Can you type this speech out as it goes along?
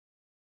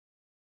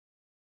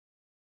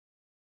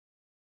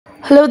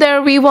Hello there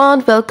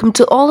everyone, welcome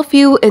to all of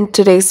you in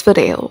today's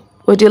video.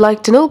 Would you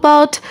like to know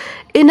about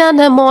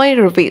Innamoy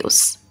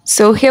Reviews?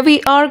 So here we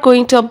are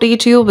going to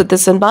update you with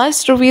this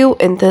unbiased review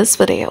in this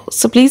video.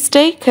 So please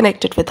stay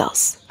connected with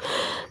us.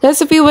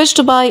 Guys, if you wish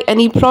to buy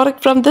any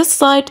product from this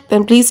site,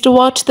 then please do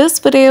watch this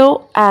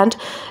video. And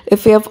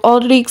if you have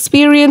already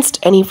experienced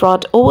any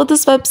fraud over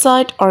this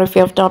website, or if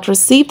you have not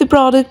received the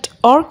product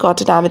or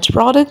got a damaged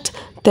product,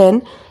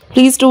 then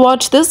please do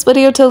watch this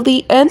video till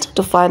the end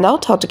to find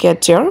out how to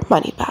get your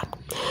money back.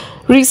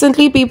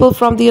 Recently, people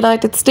from the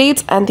United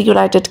States and the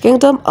United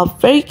Kingdom are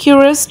very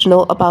curious to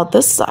know about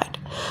this site.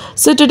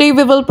 So today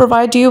we will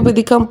provide you with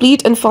the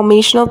complete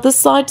information of this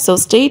site, so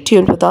stay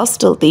tuned with us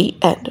till the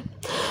end.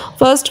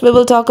 First, we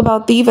will talk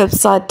about the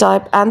website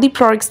type and the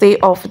products they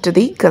offer to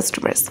the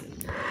customers.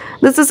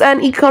 This is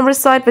an e-commerce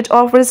site which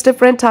offers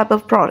different type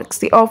of products.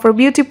 They offer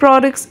beauty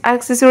products,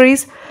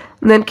 accessories,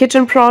 and then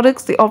kitchen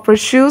products. They offer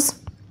shoes.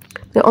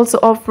 They also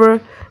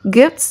offer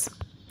gifts,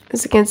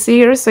 as you can see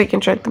here, so you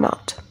can check them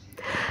out.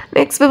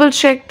 Next, we will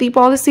check the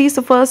policies.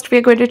 So first, we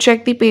are going to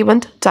check the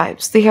payment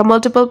types. They have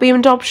multiple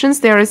payment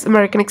options. There is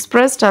American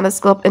Express, Diners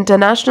Club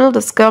International,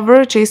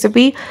 Discover,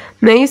 JCB,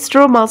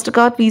 Maestro,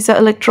 MasterCard, Visa,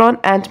 Electron,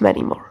 and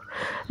many more.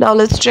 Now,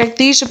 let's check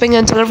the shipping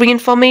and delivery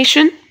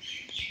information.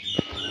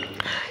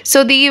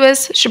 So the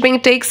US shipping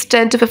takes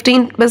 10 to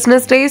 15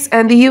 business days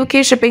and the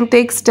UK shipping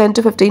takes 10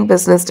 to 15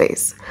 business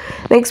days.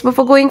 Next,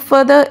 before going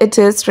further, it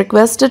is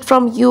requested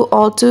from you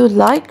all to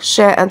like,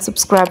 share and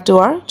subscribe to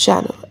our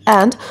channel.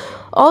 And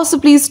also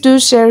please do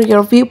share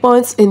your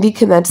viewpoints in the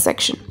comment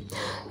section.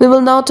 We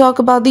will now talk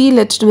about the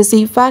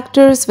legitimacy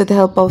factors with the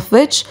help of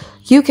which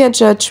you can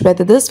judge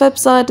whether this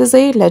website is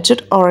a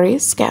legit or a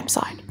scam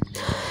site.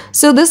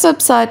 So this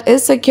website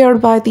is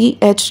secured by the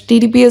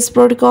HTTPS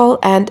protocol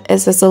and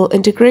SSL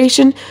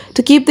integration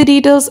to keep the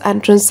details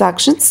and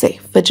transactions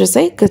safe, which is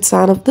a good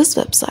sign of this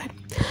website.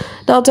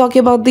 Now talking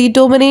about the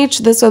domain age,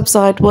 this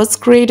website was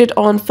created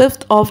on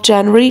 5th of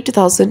January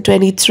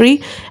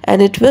 2023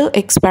 and it will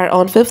expire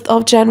on 5th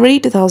of January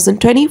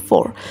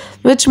 2024,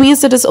 which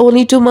means it is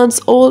only 2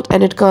 months old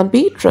and it can't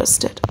be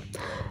trusted.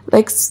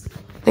 Next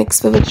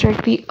we will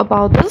check the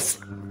about this.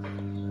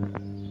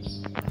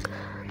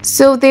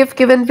 So they've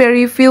given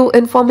very few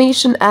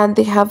information and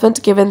they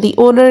haven't given the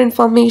owner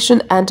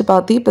information and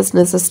about the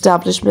business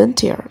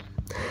establishment here.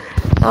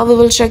 Now we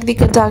will check the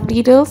contact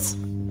details.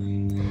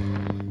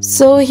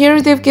 So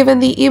here they've given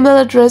the email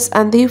address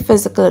and the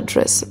physical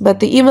address, but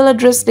the email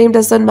address name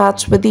doesn't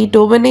match with the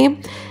domain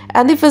name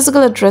and the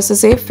physical address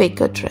is a fake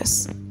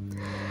address.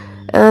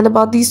 And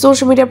about the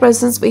social media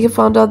presence, we have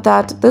found out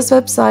that this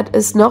website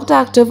is not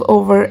active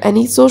over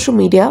any social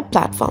media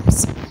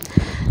platforms.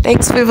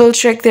 Next, we will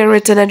check their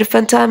return and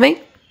refund timing.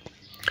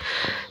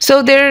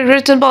 So their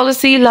return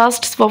policy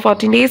lasts for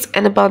 14 days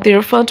and about the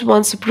refund,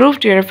 once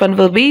approved, your refund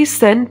will be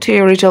sent to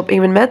your original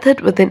payment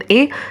method within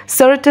a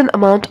certain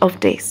amount of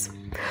days.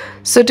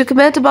 So to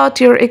comment about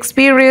your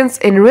experience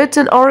in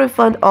return or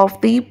refund of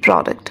the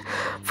product.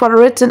 For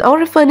return or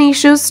refund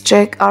issues,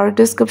 check our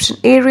description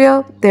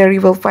area. There you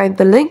will find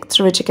the link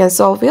through which you can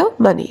solve your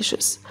money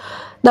issues.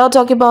 Now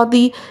talking about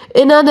the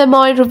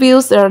Innamoy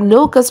Reviews, there are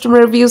no customer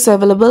reviews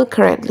available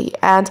currently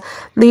and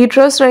the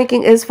trust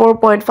ranking is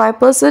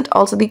 4.5%.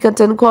 Also the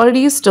content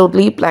quality is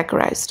totally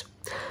plagiarized.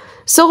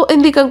 So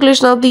in the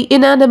conclusion of the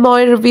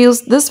Innamoy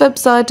Reviews, this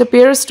website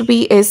appears to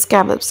be a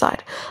scam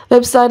website.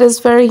 Website is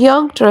very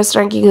young, trust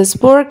ranking is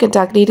poor,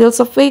 contact details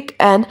are fake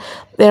and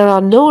there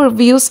are no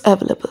reviews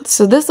available.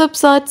 So this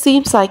website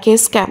seems like a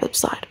scam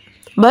website.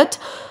 But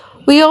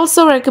we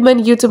also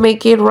recommend you to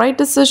make a right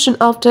decision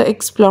after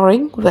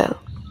exploring well.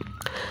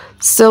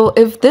 So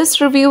if this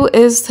review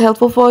is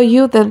helpful for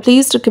you, then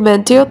please do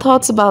comment your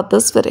thoughts about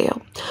this video.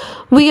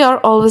 We are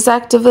always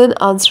active in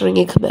answering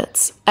your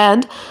comments.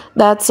 And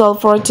that's all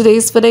for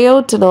today's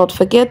video. Do not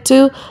forget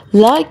to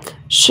like,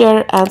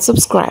 share and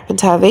subscribe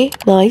and have a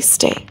nice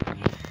day.